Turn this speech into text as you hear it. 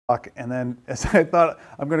And then as I thought,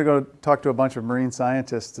 I'm going to go talk to a bunch of marine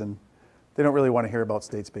scientists, and they don't really want to hear about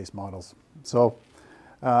state-space models. So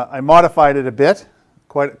I modified it a bit,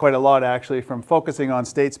 quite a lot actually, from focusing on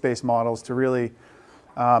state-space models to really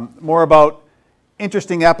more about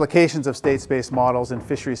interesting applications of state-space models in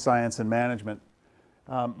fisheries science and management.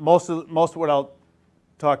 Most of what I'll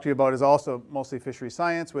talk to you about is also mostly fisheries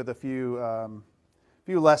science with a few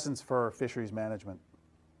lessons for fisheries management.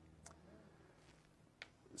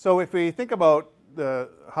 So if we think about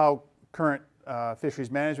how current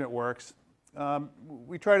fisheries management works,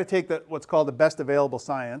 we try to take what's called the best available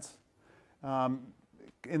science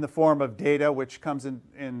in the form of data, which comes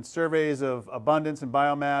in surveys of abundance and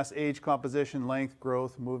biomass, age composition, length,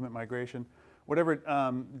 growth, movement, migration, whatever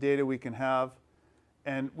data we can have.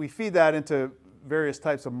 And we feed that into various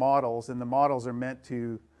types of models, and the models are meant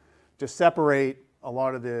to separate a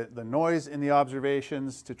lot of the noise in the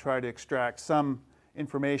observations to try to extract some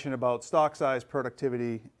information about stock size,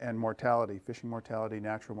 productivity, and mortality, fishing mortality,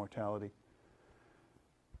 natural mortality.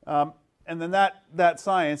 And then that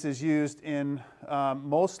science is used in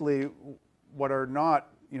mostly what are not,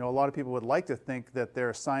 a lot of people would like to think that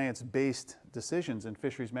they're science-based decisions in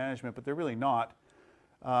fisheries management, but they're really not.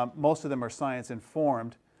 Most of them are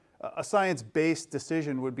science-informed. A science-based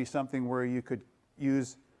decision would be something where you could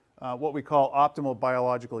use what we call optimal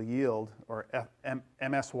biological yield, or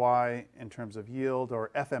MSY in terms of yield,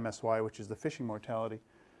 or FMSY, which is the fishing mortality.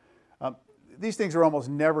 These things are almost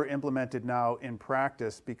never implemented now in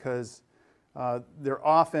practice because they're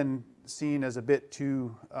often seen as a bit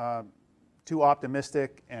too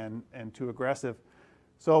optimistic and too aggressive.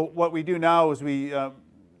 So what we do now is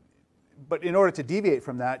but in order to deviate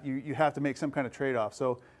from that, you have to make some kind of trade-off.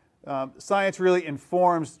 So science really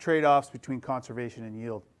informs trade-offs between conservation and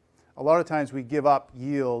yield. A lot of times we give up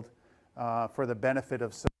yield for the benefit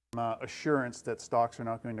of some assurance that stocks are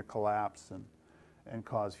not going to collapse and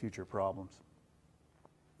cause future problems.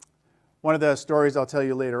 One of the stories I'll tell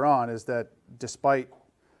you later on is that despite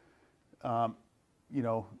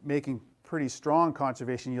making pretty strong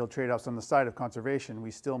conservation yield trade-offs on the side of conservation,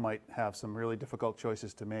 we still might have some really difficult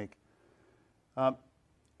choices to make.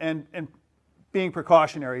 And being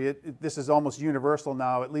precautionary, this is almost universal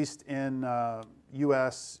now, at least in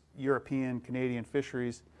US, European, Canadian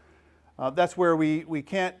fisheries. That's where we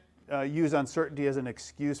can't use uncertainty as an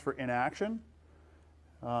excuse for inaction.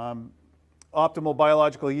 Optimal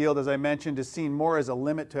biological yield, as I mentioned, is seen more as a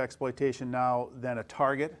limit to exploitation now than a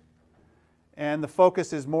target. And the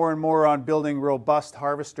focus is more and more on building robust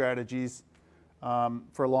harvest strategies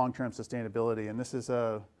for long-term sustainability. And this is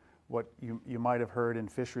what you might have heard in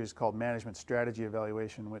fisheries called management strategy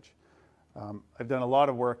evaluation, which I've done a lot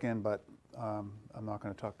of work in, but I'm not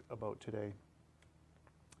going to talk about today.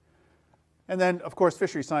 And then, of course,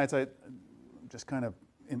 fishery science, just kind of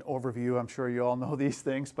in overview, I'm sure you all know these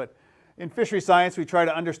things, but in fishery science, we try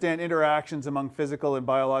to understand interactions among physical and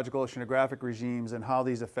biological oceanographic regimes and how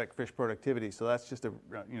these affect fish productivity. So that's just a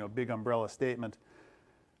big umbrella statement.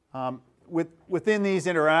 Within these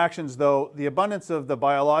interactions, though, the abundance of the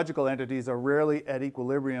biological entities are rarely at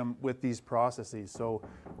equilibrium with these processes. So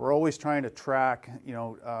we're always trying to track,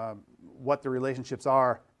 what the relationships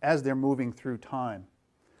are as they're moving through time.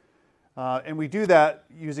 And we do that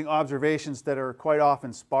using observations that are quite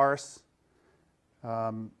often sparse.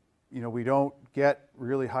 We don't get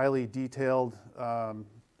really highly detailed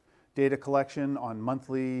data collection on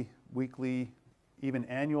monthly, weekly, even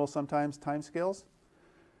annual sometimes timescales.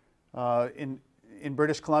 In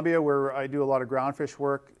British Columbia, where I do a lot of groundfish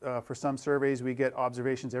work, for some surveys we get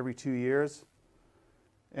observations every 2 years.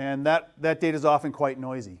 And that data is often quite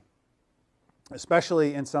noisy,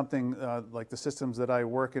 especially in something like the systems that I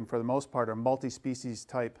work in for the most part are multi-species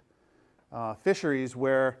type fisheries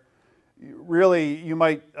where really you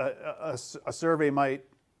might, a survey might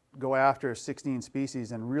go after 16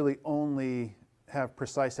 species and really only have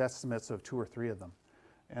precise estimates of 2 or 3 of them.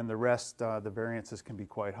 And the rest, the variances can be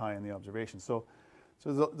quite high in the observations. So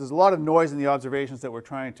there's a lot of noise in the observations that we're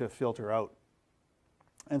trying to filter out.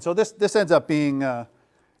 And so this ends up being,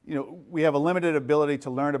 we have a limited ability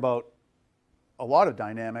to learn about a lot of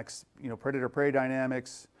dynamics, predator-prey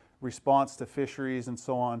dynamics, response to fisheries, and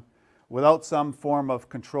so on, without some form of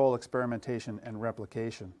control, experimentation, and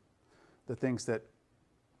replication, the things that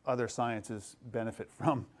other sciences benefit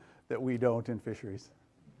from that we don't in fisheries.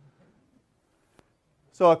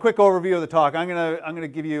 So a quick overview of the talk. I'm gonna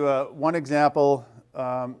give you one example.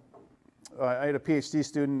 I had a PhD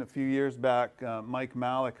student a few years back, Mike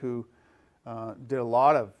Malik, who did a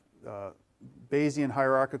lot of Bayesian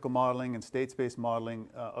hierarchical modeling and state-space modeling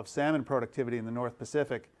of salmon productivity in the North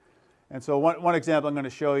Pacific. And so one example I'm going to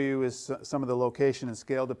show you is some of the location and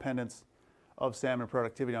scale dependence of salmon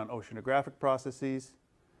productivity on oceanographic processes.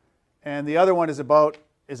 And the other one is about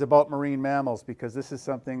marine mammals, because this is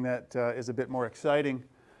something that is a bit more exciting,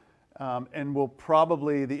 and will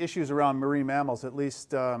probably, the issues around marine mammals, at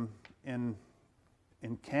least in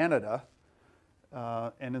Canada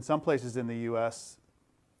and in some places in the US,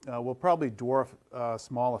 will probably dwarf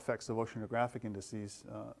small effects of oceanographic indices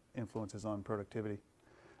influences on productivity.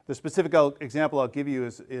 The specific example I'll give you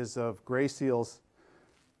is of gray seals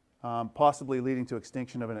possibly leading to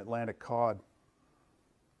extinction of an Atlantic cod.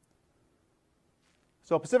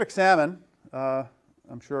 So Pacific salmon,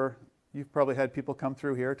 I'm sure you've probably had people come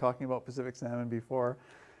through here talking about Pacific salmon before,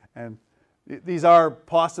 and these are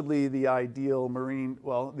possibly the ideal marine,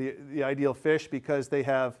 well, the ideal fish, because they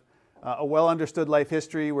have a well understood life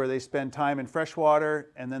history where they spend time in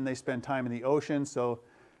freshwater and then they spend time in the ocean. So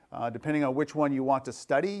depending on which one you want to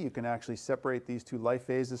study, you can actually separate these two life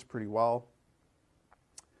phases pretty well.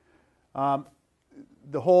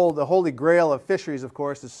 The holy grail of fisheries, of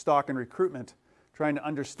course, is stock and recruitment, trying to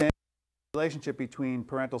understand the relationship between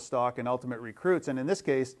parental stock and ultimate recruits. And in this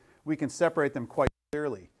case, we can separate them quite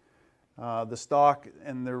clearly. The stock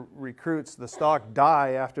and the recruits, the stock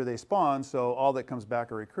die after they spawn, so all that comes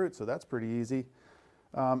back are recruits, so that's pretty easy.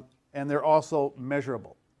 And they're also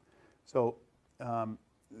measurable. So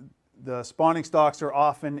the spawning stocks are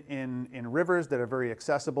often in rivers that are very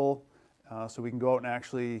accessible, so we can go out and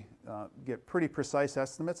actually get pretty precise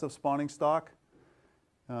estimates of spawning stock,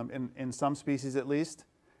 in some species at least.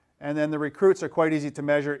 And then the recruits are quite easy to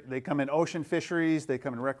measure. They come in ocean fisheries, they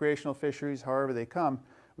come in recreational fisheries, however they come.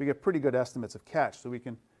 We get pretty good estimates of catch, so we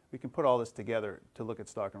can put all this together to look at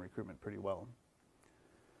stock and recruitment pretty well.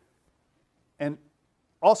 And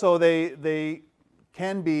also they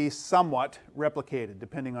can be somewhat replicated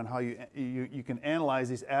depending on how you can analyze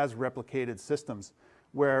these as replicated systems,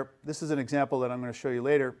 where this is an example that I'm going to show you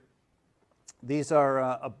later. These are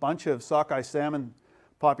a bunch of sockeye salmon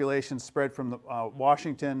populations spread from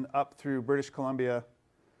Washington up through British Columbia,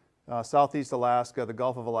 Southeast Alaska, the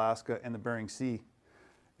Gulf of Alaska, and the Bering Sea.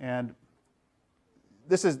 And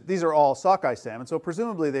these are all sockeye salmon, so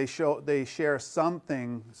presumably they share some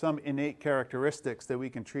innate characteristics that we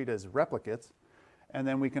can treat as replicates, and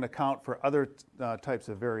then we can account for other types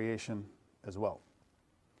of variation as well.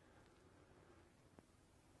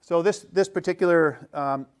 So this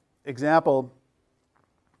particular example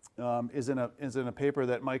is in a paper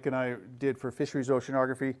that Mike and I did for fisheries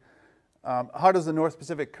oceanography. How does the North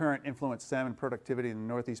Pacific current influence salmon productivity in the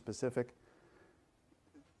Northeast Pacific?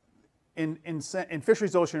 In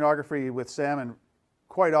fisheries oceanography with salmon,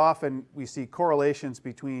 quite often we see correlations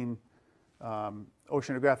between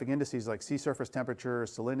oceanographic indices like sea surface temperature,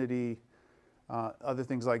 salinity, other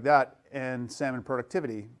things like that, and salmon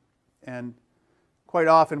productivity. And quite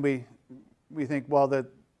often we think, well, the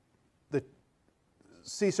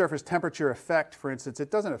sea surface temperature effect, for instance,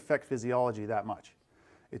 it doesn't affect physiology that much.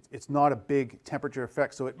 It's not a big temperature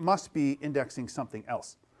effect, so it must be indexing something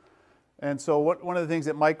else. And so one of the things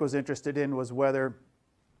that Mike was interested in was whether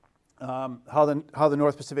how the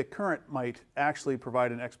North Pacific current might actually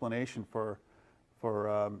provide an explanation for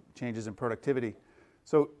changes in productivity.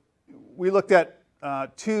 So we looked at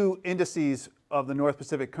two indices of the North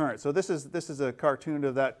Pacific current. So this is a cartoon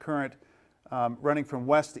of that current running from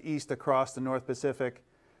west to east across the North Pacific,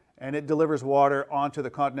 and it delivers water onto the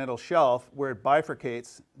continental shelf, where it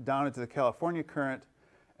bifurcates down into the California current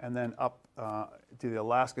and then up to the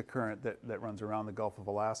Alaska current that runs around the Gulf of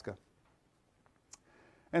Alaska.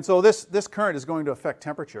 And so this current is going to affect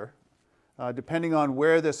temperature. Depending on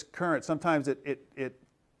where this current, sometimes it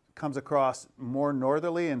comes across more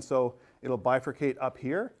northerly, and so it'll bifurcate up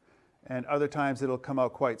here, and other times it'll come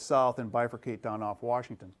out quite south and bifurcate down off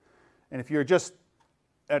Washington. And if you're just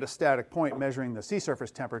at a static point measuring the sea surface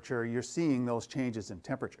temperature, you're seeing those changes in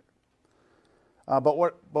temperature. But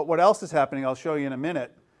what else is happening, I'll show you in a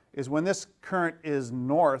minute, is when this current is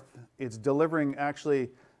north, it's delivering actually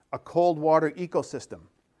a cold water ecosystem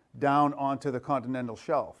down onto the continental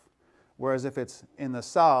shelf. Whereas if it's in the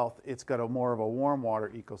south, it's got more of a warm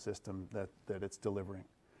water ecosystem that it's delivering.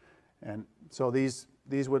 And so these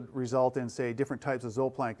would result in, say, different types of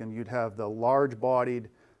zooplankton. You'd have the large-bodied,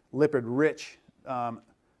 lipid-rich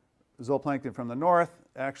zooplankton from the north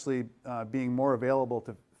actually being more available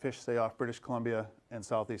to fish, say, off British Columbia and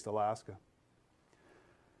Southeast Alaska.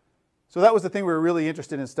 So that was the thing we were really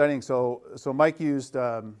interested in studying. So Mike used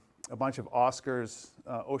a bunch of Oscar's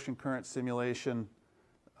ocean current simulation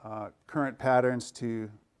current patterns to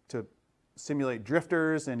simulate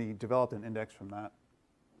drifters, and he developed an index from that.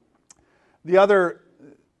 The other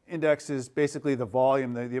index is basically the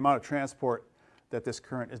volume, the amount of transport that this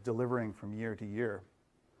current is delivering from year to year.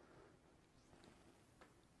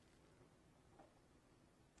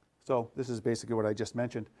 So this is basically what I just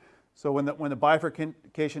mentioned. So when the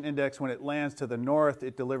bifurcation index, when it lands to the north,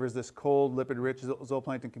 it delivers this cold, lipid-rich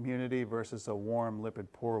zooplankton community versus a warm,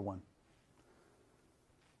 lipid-poor one.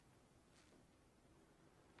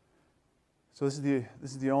 So this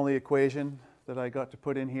is the only equation that I got to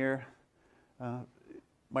put in here.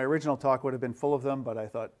 My original talk would have been full of them, but I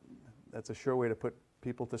thought that's a sure way to put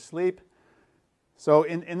people to sleep. So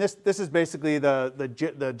in this is basically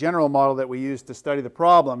the general model that we use to study the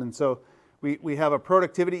problem. And so we have a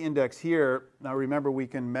productivity index here. Now remember, we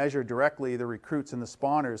can measure directly the recruits and the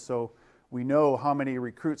spawners, so we know how many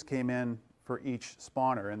recruits came in for each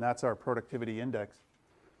spawner, and that's our productivity index.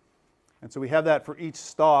 And so we have that for each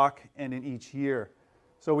stock and in each year.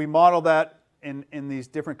 So we model that in these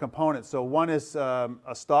different components. So one is a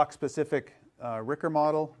stock-specific Ricker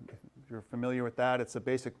model. If you're familiar with that, it's a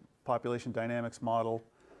basic population dynamics model.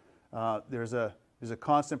 There's a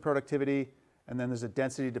constant productivity, and then there's a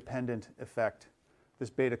density-dependent effect.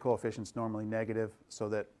 This beta coefficient's normally negative, so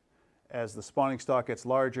that as the spawning stock gets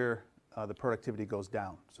larger, the productivity goes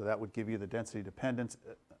down. So that would give you the density dependence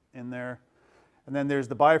in there. And then there's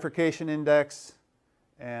the bifurcation index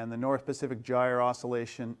and the North Pacific gyre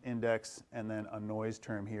oscillation index, and then a noise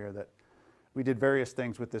term here that we did various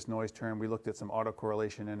things with this noise term. We looked at some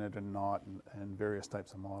autocorrelation in it and not, and various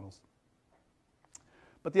types of models.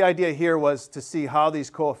 But the idea here was to see how these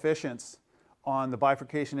coefficients on the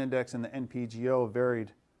bifurcation index and the NPGO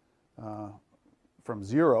varied from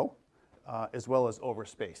 0 as well as over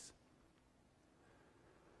space.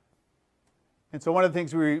 And so one of the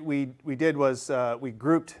things we did was we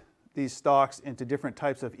grouped these stocks into different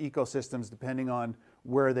types of ecosystems depending on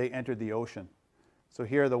where they entered the ocean. So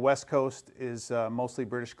here the West Coast is mostly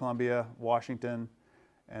British Columbia, Washington,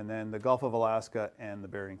 and then the Gulf of Alaska and the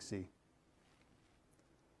Bering Sea.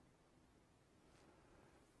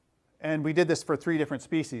 And we did this for 3 different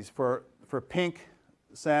species. For pink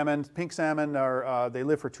salmon are, they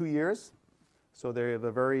live for 2 years. So they have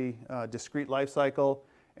a very discrete life cycle,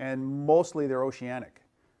 and mostly they're oceanic.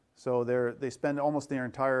 So they spend almost their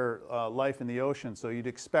entire life in the ocean, so you'd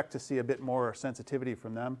expect to see a bit more sensitivity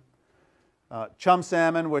from them. Chum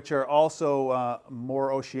salmon, which are also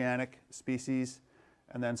more oceanic species,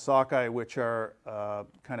 and then sockeye, which are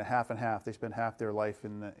kind of half and half. They spend half their life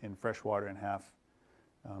in freshwater and half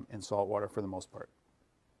in saltwater for the most part.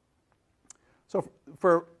 So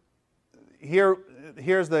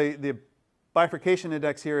here's the bifurcation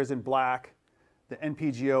index here is in black, the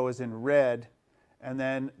NPGO is in red, and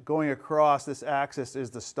then going across this axis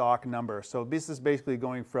is the stock number. So this is basically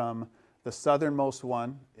going from the southernmost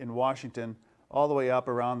one in Washington all the way up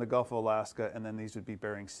around the Gulf of Alaska, and then these would be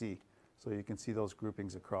Bering Sea. So you can see those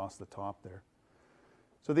groupings across the top there.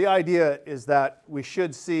 So the idea is that we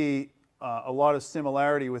should see a lot of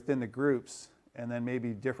similarity within the groups, and then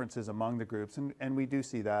maybe differences among the groups, and we do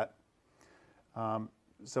see that.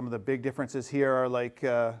 Some of the big differences here are like,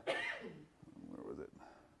 where was it?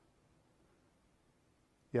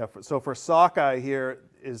 Yeah, so for sockeye here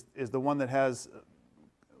is the one that has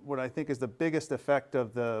what I think is the biggest effect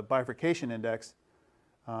of the bifurcation index,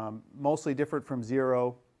 mostly different from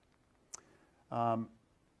 0.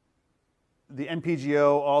 The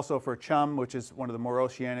NPGO also for chum, which is one of the more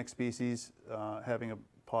oceanic species, having a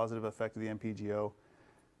positive effect of the NPGO.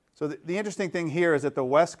 So the interesting thing here is that the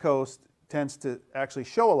West Coast tends to actually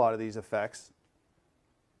show a lot of these effects,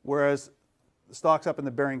 whereas the stocks up in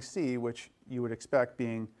the Bering Sea, which you would expect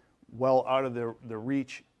being well out of the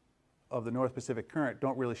reach of the North Pacific Current,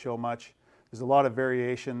 don't really show much. There's a lot of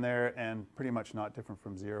variation there and pretty much not different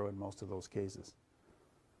from 0 in most of those cases.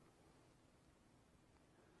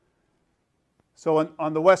 So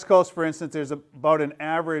on the West Coast, for instance, there's about an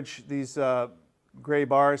average, these gray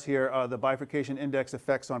bars here are the bifurcation index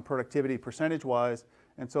effects on productivity percentage-wise,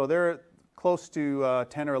 and so they're close to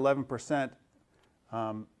 10 or 11%.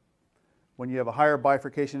 When you have a higher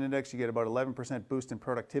bifurcation index, you get about 11% boost in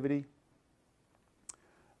productivity.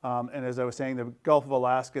 And as I was saying, the Gulf of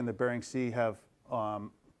Alaska and the Bering Sea have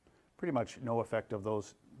pretty much no effect of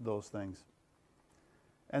those things.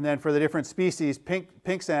 And then for the different species,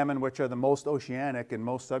 pink salmon, which are the most oceanic and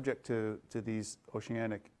most subject to these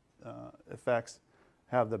oceanic effects,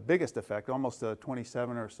 have the biggest effect, almost a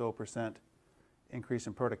 27% or so increase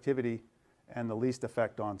in productivity, and the least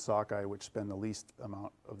effect on sockeye, which spend the least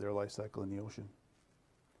amount of their life cycle in the ocean.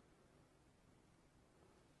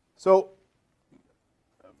 So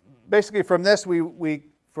basically from this, we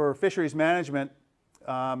for fisheries management,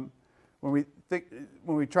 when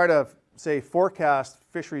we try to say, forecast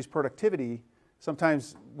fisheries productivity,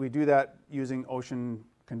 sometimes we do that using ocean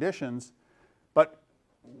conditions. But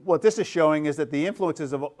what this is showing is that the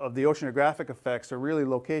influences of the oceanographic effects are really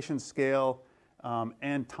location, scale,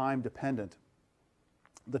 and time dependent.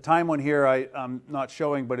 The time one here I'm not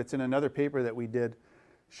showing, but it's in another paper that we did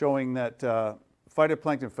showing that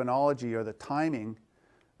phytoplankton phenology, or the timing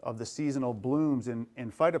of the seasonal blooms in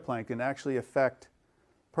phytoplankton, actually affect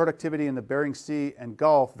productivity in the Bering Sea and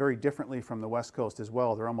Gulf very differently from the West Coast as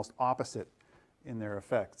well. They're almost opposite in their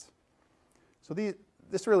effects. So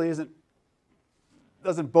this really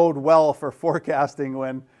doesn't bode well for forecasting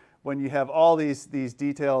when you have all these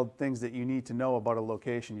detailed things that you need to know about a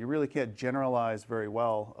location. You really can't generalize very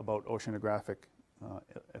well about oceanographic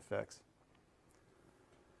effects.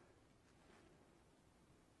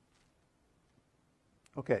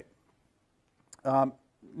 Okay.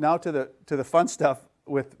 Now to the fun stuff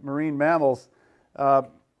with marine mammals.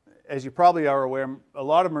 As you probably are aware, a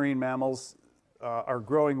lot of marine mammals are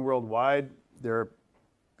growing worldwide. They're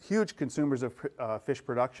huge consumers of fish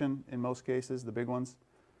production in most cases, the big ones.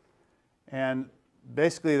 And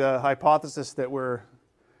basically the hypothesis that we're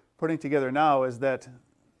putting together now is that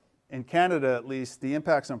in Canada at least, the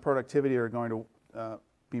impacts on productivity are going to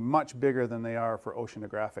be much bigger than they are for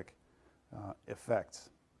oceanographic effects.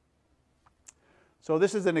 So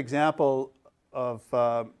this is an example of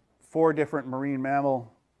 4 different marine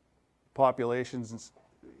mammal populations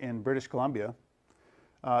in British Columbia.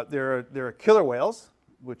 There are killer whales,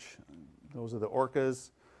 which those are the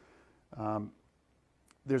orcas.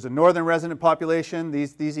 There's a northern resident population.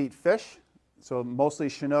 These eat fish, so mostly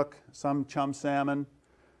Chinook, some chum salmon.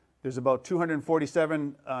 There's about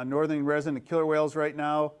 247 northern resident killer whales right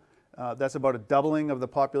now. That's about a doubling of the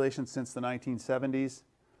population since the 1970s.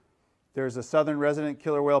 There's a southern resident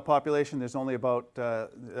killer whale population. There's only about,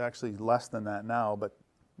 actually less than that now, but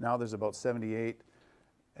now there's about 78.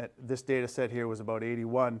 This data set here was about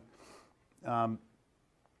 81.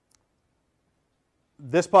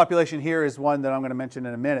 This population here is one that I'm going to mention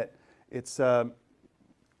in a minute. It's an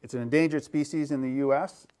endangered species in the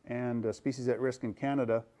U.S. and a species at risk in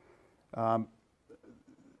Canada. Let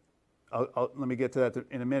me get to that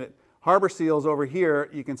in a minute. Harbor seals over here,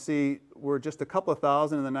 you can see were just a couple of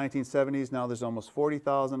thousand in the 1970s. Now there's almost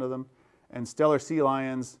 40,000 of them. And stellar sea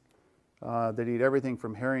lions that eat everything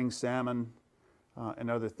from herring, salmon, and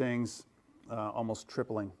other things, almost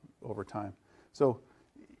tripling over time. So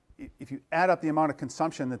if you add up the amount of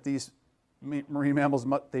consumption that these marine mammals,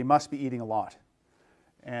 they must be eating a lot.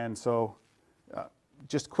 And so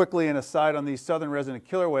just quickly an aside on these southern resident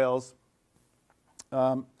killer whales,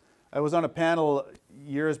 I was on a panel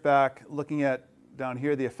years back looking at, down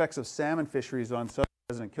here, the effects of salmon fisheries on southern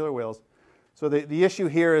resident killer whales. So the issue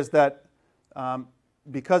here is that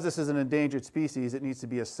because this is an endangered species, it needs to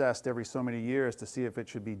be assessed every so many years to see if it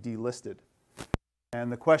should be delisted. And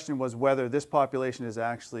the question was whether this population is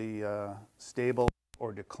actually stable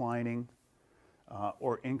or declining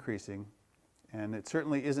or increasing. And it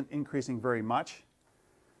certainly isn't increasing very much.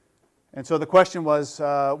 And so the question was,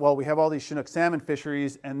 well, we have all these Chinook salmon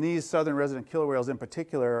fisheries, and these southern resident killer whales in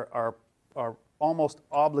particular are almost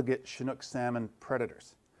obligate Chinook salmon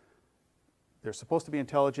predators. They're supposed to be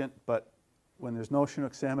intelligent, but when there's no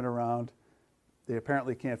Chinook salmon around, they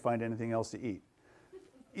apparently can't find anything else to eat.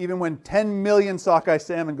 Even when 10 million sockeye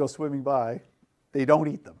salmon go swimming by, they don't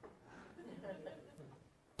eat them.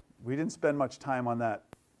 We didn't spend much time on that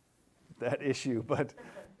issue, but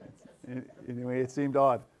anyway, it seemed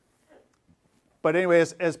odd. But anyway,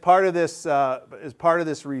 as part of this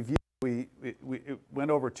review, we went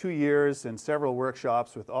over 2 years and several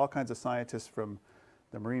workshops with all kinds of scientists from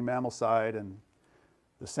the marine mammal side and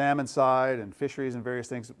the salmon side and fisheries and various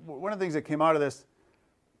things. One of the things that came out of this,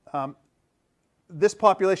 this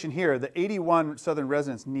population here, the 81 southern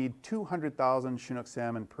residents need 200,000 Chinook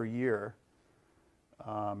salmon per year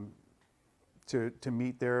to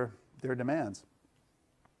meet their demands.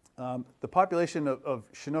 The population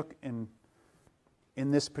of Chinook in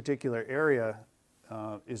this particular area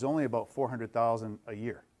is only about 400,000 a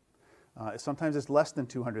year. Sometimes it's less than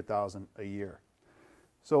 200,000 a year.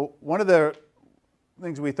 So one of the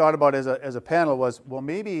things we thought about as a panel was, well,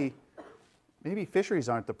 maybe fisheries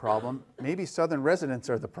aren't the problem. Maybe southern residents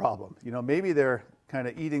are the problem. You know, maybe they're kind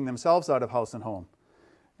of eating themselves out of house and home.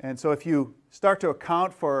 And so if you start to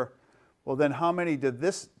account for, well, then how many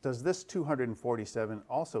does this 247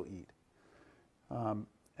 also eat?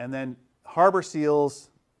 And then harbor seals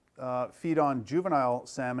feed on juvenile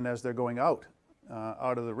salmon as they're going out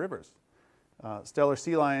of the rivers. Stellar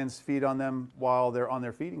sea lions feed on them while they're on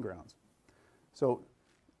their feeding grounds. So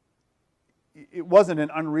it wasn't an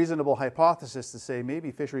unreasonable hypothesis to say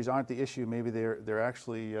maybe fisheries aren't the issue, maybe they're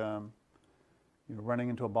actually running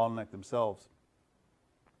into a bottleneck themselves.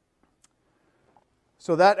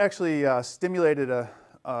 So that actually stimulated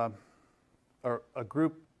a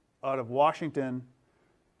group out of Washington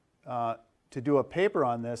to do a paper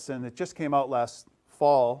on this, and it just came out last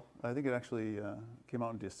fall. I think it actually came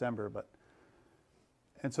out in December.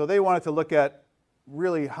 And so they wanted to look at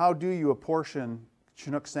really how do you apportion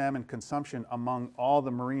Chinook salmon consumption among all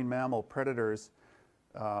the marine mammal predators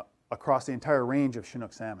across the entire range of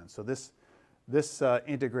Chinook salmon. So this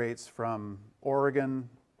integrates from Oregon,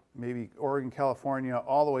 maybe Oregon, California,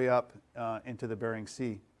 all the way up into the Bering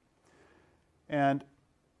Sea. And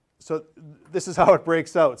so this is how it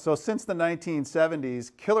breaks out. So since the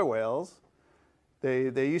 1970s, killer whales,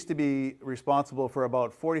 they used to be responsible for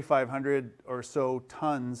about 4,500 or so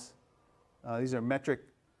tons. These are metric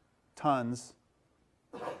tons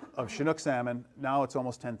of Chinook salmon. Now it's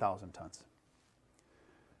almost 10,000 tons.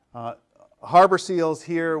 Harbor seals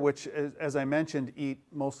here, which, as I mentioned, eat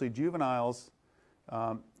mostly juveniles,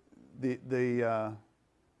 the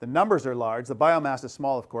numbers are large. The biomass is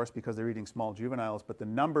small, of course, because they're eating small juveniles, but the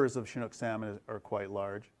numbers of Chinook salmon are quite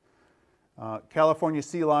large. California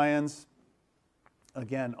sea lions,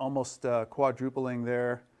 again, almost quadrupling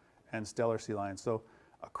there, and stellar sea lions. So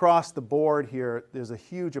across the board here, there's a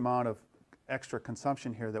huge amount of extra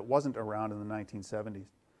consumption here that wasn't around in the 1970s.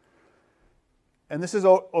 And this is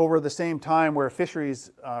over the same time where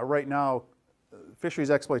fisheries, right now,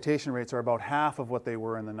 fisheries exploitation rates are about half of what they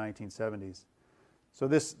were in the 1970s. So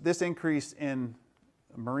this increase in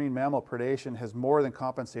marine mammal predation has more than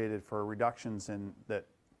compensated for reductions that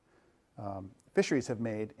fisheries have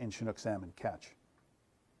made in Chinook salmon catch.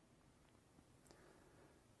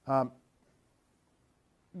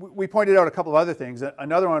 We pointed out a couple of other things.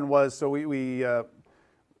 Another one was, so we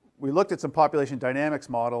looked at some population dynamics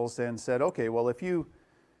models and said, okay, well, if you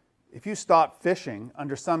stop fishing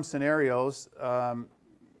under some scenarios,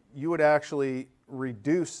 you would actually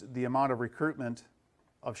reduce the amount of recruitment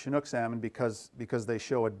of Chinook salmon because they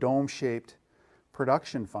show a dome-shaped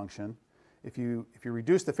production function. If you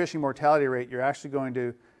reduce the fishing mortality rate, you're actually going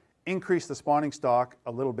to increase the spawning stock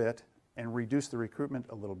a little bit and reduce the recruitment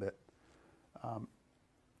a little bit.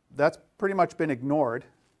 That's pretty much been ignored,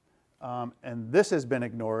 and this has been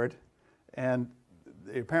ignored, and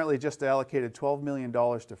they apparently just allocated $12 million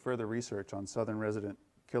to further research on southern resident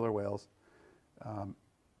killer whales,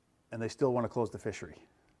 and they still want to close the fishery.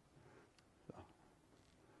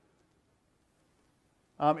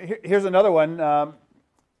 Here's another one,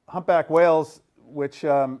 humpback whales, which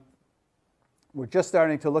we're just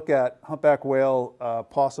starting to look at humpback whale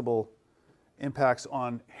possible impacts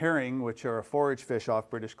on herring, which are a forage fish off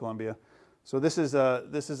British Columbia. So this is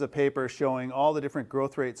a paper showing all the different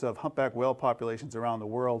growth rates of humpback whale populations around the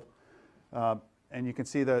world. And you can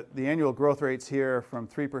see the annual growth rates here from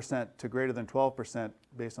 3% to greater than 12%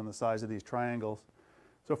 based on the size of these triangles.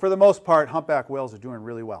 So for the most part, humpback whales are doing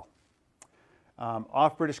really well.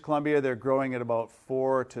 Off British Columbia, they're growing at about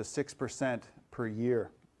 4 to 6% per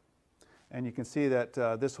year. And you can see that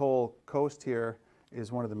this whole coast here is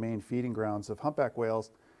one of the main feeding grounds of humpback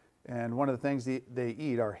whales. And one of the things they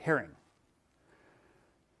eat are herring.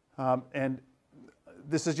 And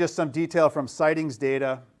this is just some detail from sightings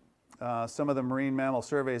data, some of the marine mammal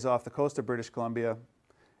surveys off the coast of British Columbia,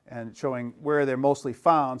 and showing where they're mostly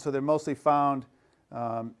found. So they're mostly found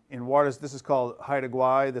in waters. This is called Haida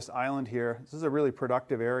Gwaii, this island here. This is a really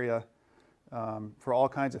productive area for all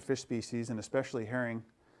kinds of fish species, and especially herring,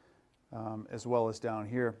 as well as down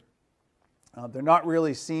here. They're not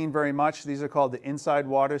really seen very much. These are called the inside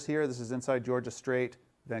waters here. This is inside Georgia Strait.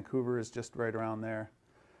 Vancouver is just right around there.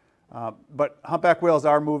 But humpback whales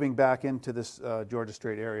are moving back into this Georgia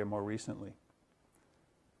Strait area more recently.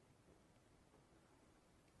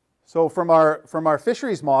 So from our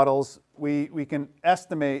fisheries models, we can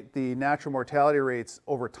estimate the natural mortality rates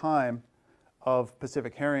over time of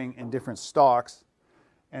Pacific herring in different stocks.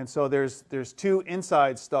 And so there's two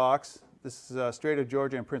inside stocks. This is Strait of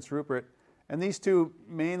Georgia and Prince Rupert. And these two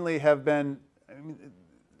mainly have been,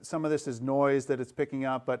 some of this is noise that it's picking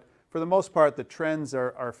up, but for the most part, the trends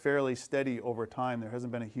are fairly steady over time. There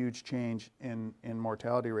hasn't been a huge change in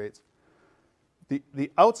mortality rates.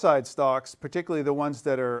 The outside stocks, particularly the ones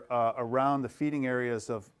that are around the feeding areas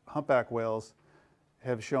of humpback whales,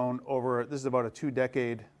 have shown over, this is about a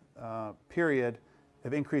 2-decade period,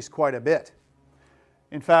 have increased quite a bit.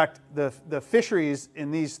 In fact, the fisheries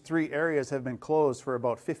in these three areas have been closed for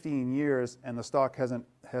about 15 years, and the stock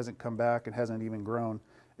hasn't come back. It hasn't even grown,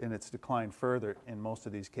 and it's declined further in most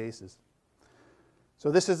of these cases.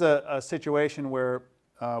 So this is a situation where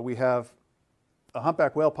we have a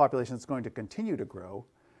humpback whale population that's going to continue to grow.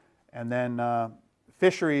 And then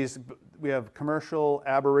fisheries, we have commercial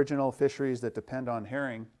aboriginal fisheries that depend on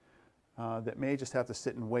herring that may just have to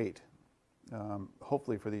sit and wait,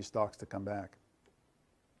 hopefully for these stocks to come back.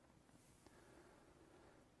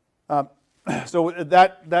 So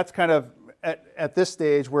that's kind of, at this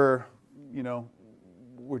stage where, you know,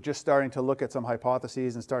 we're just starting to look at some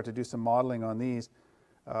hypotheses and start to do some modeling on these.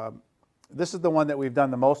 This is the one that we've done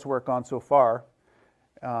the most work on so far.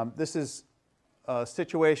 This is a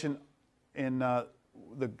situation in the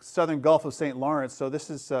southern Gulf of St. Lawrence. So this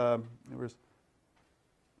is, so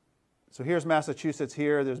here's Massachusetts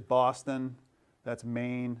here, there's Boston, that's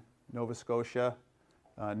Maine, Nova Scotia,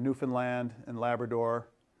 Newfoundland and Labrador.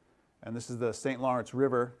 And this is the St. Lawrence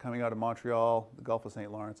River coming out of Montreal, the Gulf of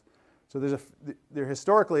St. Lawrence. So there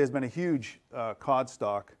historically has been a huge cod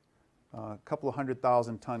stock, a couple of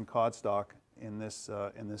 100,000-ton cod stock in this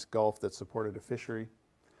Gulf that supported a fishery.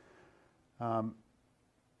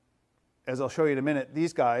 As I'll show you in a minute,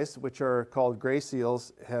 these guys, which are called gray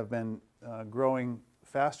seals, have been growing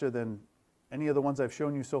faster than any of the ones I've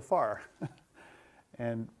shown you so far,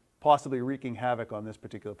 and possibly wreaking havoc on this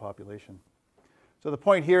particular population. So the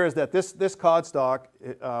point here is that this cod stock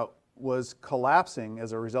was collapsing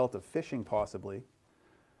as a result of fishing, possibly.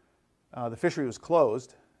 The fishery was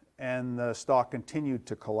closed, and the stock continued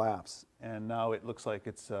to collapse. And now it looks like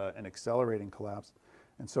it's an accelerating collapse.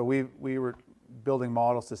 And so we were building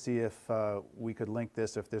models to see if we could link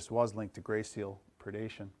this, if this was linked to gray seal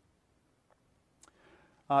predation.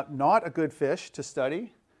 Not a good fish to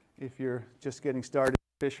study if you're just getting started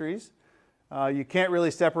in fisheries. You can't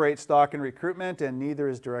really separate stock and recruitment, and neither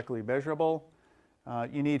is directly measurable.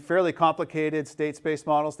 You need fairly complicated state space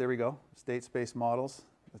models. There we go, state space models.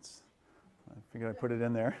 I figured I'd put it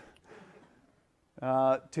in there.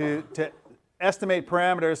 To estimate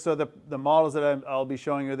parameters, so the models that I'll be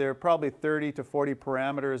showing you, there are probably 30 to 40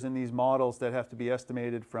 parameters in these models that have to be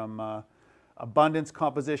estimated from abundance,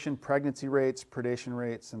 composition, pregnancy rates, predation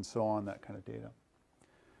rates, and so on, that kind of data.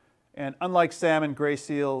 And unlike salmon, gray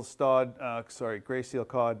seal cod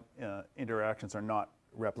interactions are not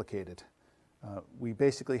replicated. We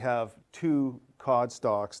basically have two cod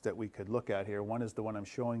stocks that we could look at here. One is the one I'm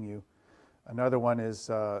showing you. Another one is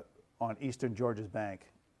on eastern Georges Bank,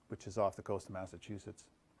 which is off the coast of Massachusetts.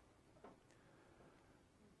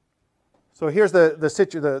 So here's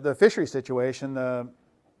the fishery situation. The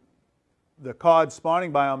cod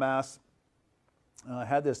spawning biomass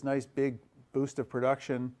had this nice big boost of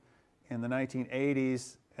production in the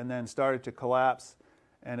 1980s and then started to collapse.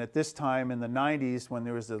 And at this time in the 90s, when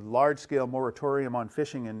there was a large-scale moratorium on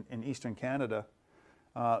fishing in eastern Canada,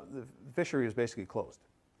 the fishery was basically closed.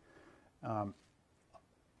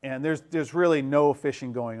 And there's really no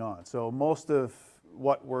fishing going on. So most of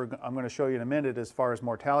what I'm going to show you in a minute as far as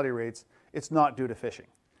mortality rates, it's not due to fishing.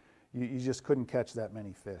 You just couldn't catch that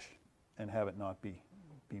many fish and have it not be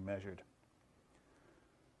measured.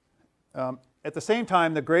 At the same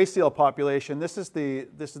time, the gray seal population, this is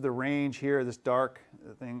the range here, this dark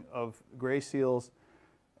thing of gray seals.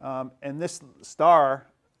 And this star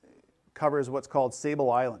covers what's called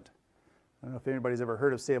Sable Island. I don't know if anybody's ever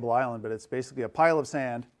heard of Sable Island, but it's basically a pile of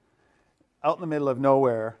sand out in the middle of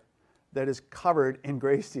nowhere that is covered in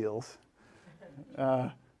gray seals.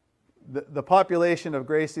 The population of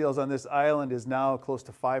gray seals on this island is now close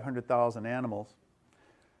to 500,000 animals.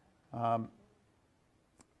 One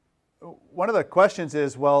of the questions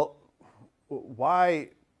is, well,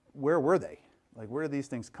 where were they? Like, where did these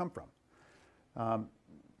things come from?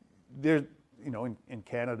 In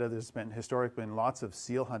Canada, there's been historically lots of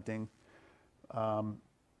seal hunting.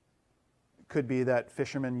 Could be that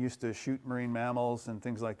fishermen used to shoot marine mammals and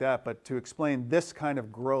things like that, but to explain this kind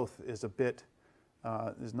of growth is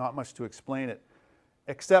there's not much to explain it,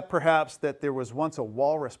 except perhaps that there was once a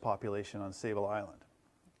walrus population on Sable Island.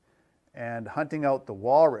 And hunting out the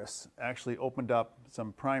walrus actually opened up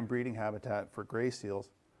some prime breeding habitat for gray seals.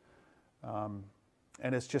 And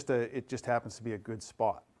it just happens to be a good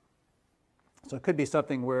spot. So it could be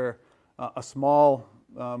something where a small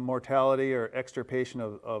mortality or extirpation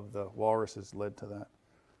of the walruses led to that.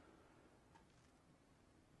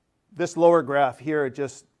 This lower graph here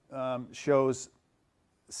just shows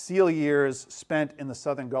seal years spent in the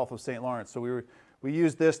southern Gulf of St. Lawrence. So we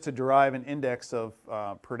used this to derive an index of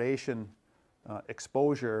predation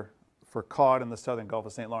exposure for cod in the southern Gulf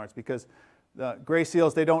of St. Lawrence, because gray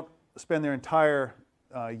seals, they don't spend their entire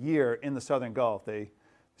year in the southern Gulf. They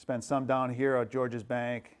spend some down here at Georges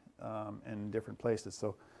Bank and different places.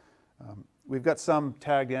 So we've got some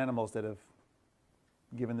tagged animals that have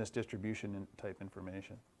given this distribution type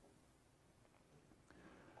information.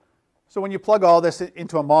 So when you plug all this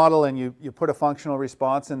into a model and you put a functional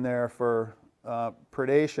response in there for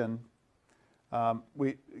predation,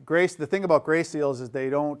 the thing about gray seals is they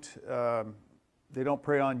don't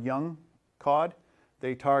prey on young cod.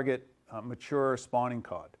 They target mature spawning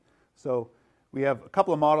cod. So we have a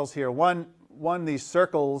couple of models here. One these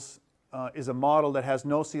circles is a model that has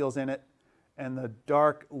no seals in it, and the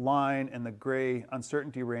dark line and the gray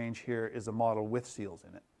uncertainty range here is a model with seals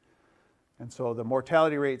in it. And so the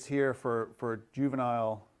mortality rates here for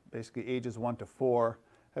juvenile, basically ages 1 to 4,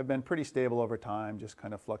 have been pretty stable over time, just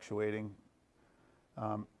kind of fluctuating.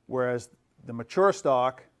 Whereas the mature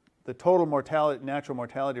stock, the total natural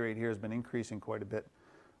mortality rate here has been increasing quite a bit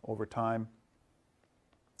over time,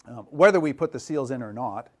 whether we put the seals in or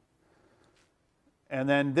not. And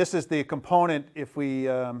then this is the component. If we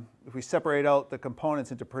separate out the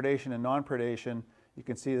components into predation and non-predation, you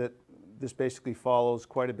can see that this basically follows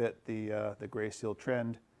quite a bit the gray seal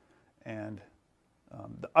trend. And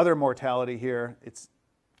the other mortality here,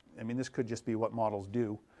 this could just be what models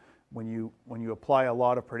do. When you apply a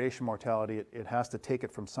lot of predation mortality, it has to take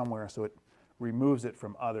it from somewhere, so it removes it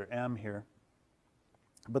from other M here.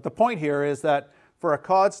 But the point here is that for a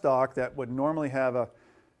cod stock that would normally have a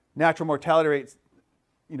natural mortality rate,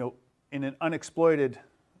 in an unexploited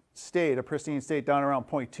state, a pristine state down around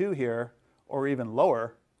 0.2 here, or even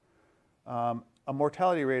lower, a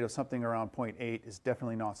mortality rate of something around 0.8 is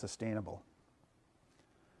definitely not sustainable.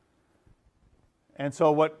 And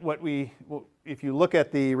so if you look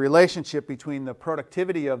at the relationship between the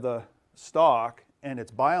productivity of the stock and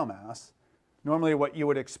its biomass, normally what you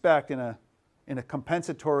would expect in a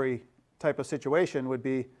compensatory type of situation would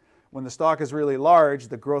be when the stock is really large,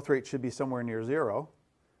 the growth rate should be somewhere near 0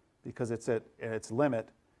 because it's at its limit,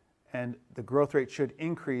 and the growth rate should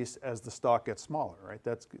increase as the stock gets smaller, right?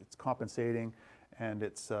 It's compensating, and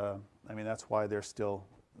that's why there's still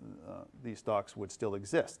these stocks would still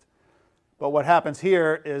exist. But what happens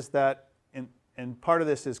here is that, and part of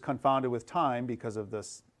this is confounded with time because of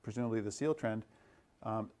this, presumably the seal trend.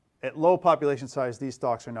 At low population size, these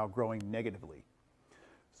stocks are now growing negatively.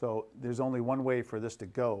 So there's only one way for this to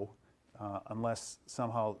go, unless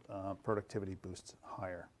somehow productivity boosts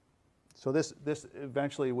higher. So this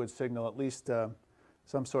eventually would signal at least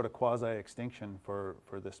some sort of quasi-extinction for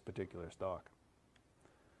this particular stock.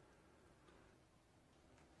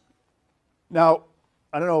 Now,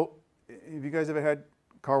 I don't know, have you guys ever had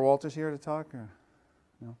Carl Walters here to talk? Or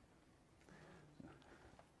no?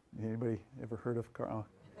 Anybody ever heard of Carl?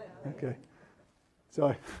 Oh, okay.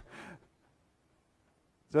 So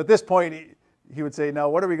at this point, he would say, now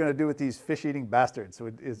what are we going to do with these fish-eating bastards?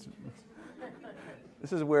 So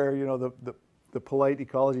this is where, the polite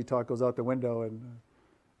ecology talk goes out the window. And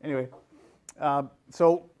anyway,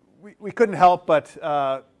 so we couldn't help but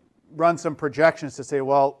run some projections to say,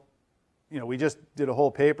 well, we just did a whole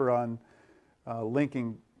paper on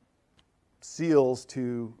linking seals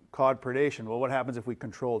to cod predation. Well, what happens if we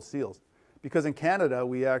controlled seals? Because in Canada,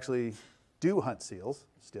 we actually do hunt seals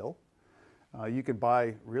still. You can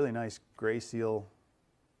buy really nice gray seal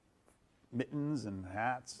mittens and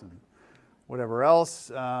hats and whatever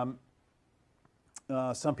else.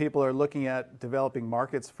 Some people are looking at developing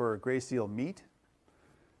markets for gray seal meat.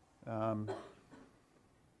 One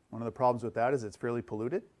of the problems with that is it's fairly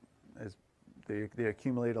polluted. They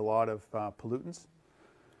accumulate a lot of pollutants.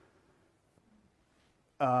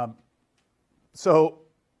 So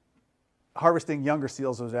harvesting younger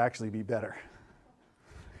seals would actually be better.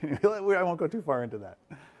 I won't go too far into that.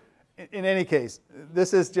 In any case,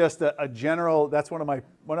 this is just a general. That's one of my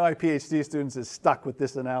PhD students is stuck with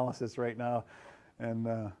this analysis right now,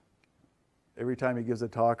 and every time he gives a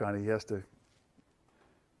talk on it, he has to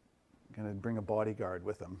kind of bring a bodyguard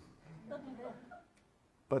with him.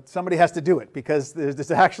 But somebody has to do it because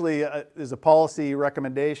there's a policy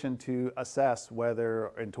recommendation to assess whether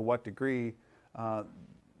and to what degree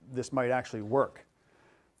this might actually work.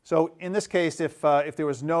 So in this case, if there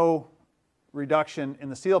was no reduction in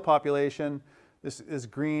the seal population, this is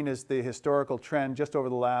green is the historical trend just over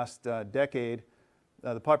the last decade.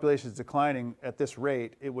 The population is declining at this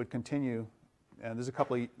rate. It would continue, and there's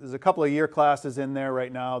a couple of year classes in there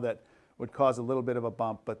right now that would cause a little bit of a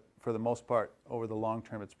bump, but for the most part, over the long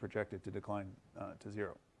term, it's projected to decline to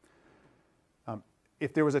 0.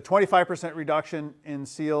 If there was a 25% reduction in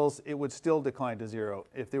seals, it would still decline to 0.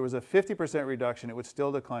 If there was a 50% reduction, it would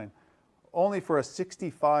still decline. Only for a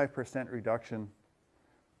 65% reduction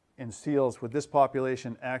in seals would this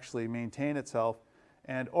population actually maintain itself.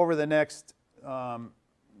 And over the next,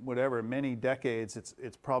 many decades,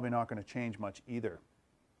 it's probably not going to change much either.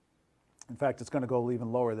 In fact, it's going to go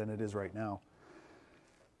even lower than it is right now.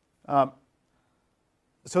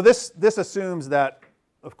 So this assumes that,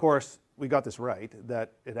 of course, we got this right,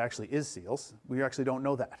 that it actually is seals. We actually don't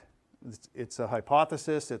know that. It's a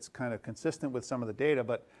hypothesis. It's kind of consistent with some of the data,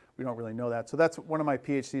 but we don't really know that. So that's one of my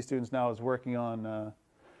PhD students now is working on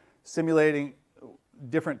simulating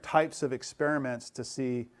different types of experiments to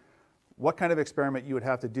see what kind of experiment you would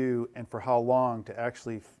have to do and for how long to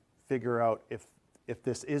actually figure out if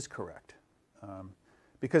this is correct.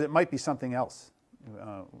 Because it might be something else.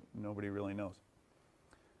 Nobody really knows.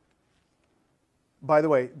 By the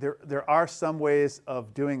way, there are some ways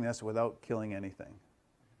of doing this without killing anything.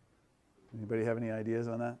 Anybody have any ideas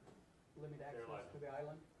on that? Limit access to the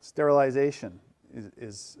island. Sterilization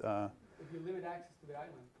is If you limit access to the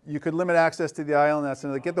island. you could limit access to the island. That's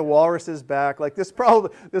another. Get the walruses back. Like there's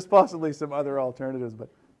possibly some other alternatives. But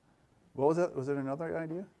what was it? Was there another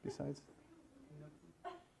idea besides?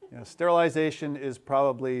 Yeah, sterilization is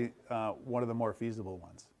probably one of the more feasible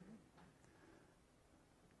ones.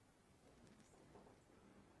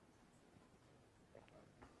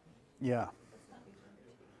 Yeah.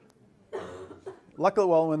 Luckily,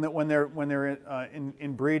 well, when they're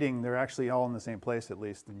in breeding, they're actually all in the same place at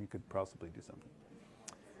least, and you could possibly do something.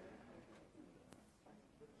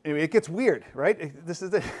 Anyway, it gets weird, right?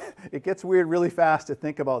 It gets weird really fast to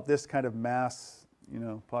think about this kind of mass,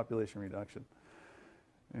 population reduction.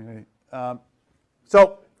 Anyway,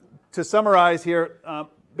 so to summarize here,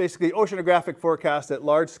 basically oceanographic forecast at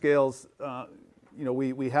large scales.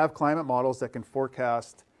 We have climate models that can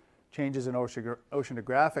forecast changes in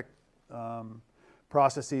oceanographic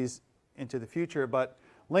processes into the future, but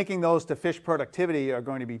linking those to fish productivity are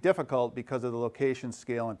going to be difficult because of the location,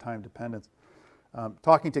 scale, and time dependence.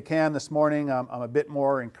 Talking to Cam this morning, I'm a bit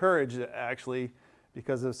more encouraged actually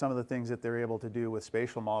because of some of the things that they're able to do with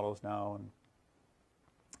spatial models now,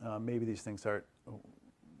 and maybe these things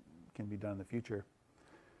can be done in the future.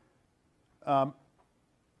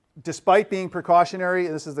 Despite being precautionary,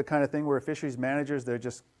 this is the kind of thing where fisheries managers, they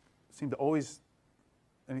just seem to always.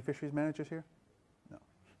 Any fisheries managers here? No.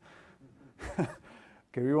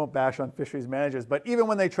 Okay, we won't bash on fisheries managers, but even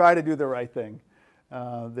when they try to do the right thing,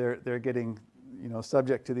 they're getting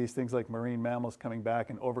subject to these things like marine mammals coming back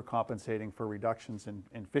and overcompensating for reductions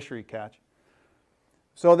in fishery catch.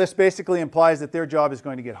 So this basically implies that their job is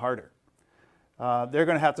going to get harder. They're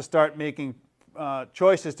going to have to start making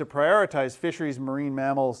choices to prioritize fisheries, marine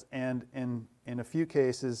mammals, and in a few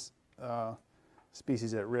cases,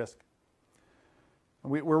 species at risk.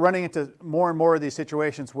 We're running into more and more of these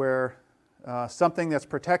situations where something that's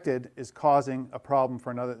protected is causing a problem for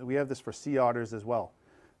another. We have this for sea otters as well.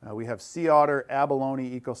 We have sea otter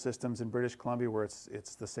abalone ecosystems in British Columbia where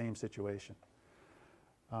it's the same situation.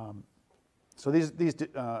 So these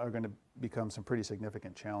are going to become some pretty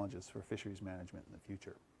significant challenges for fisheries management in the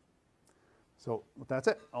future. So that's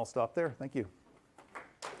it. I'll stop there. Thank you.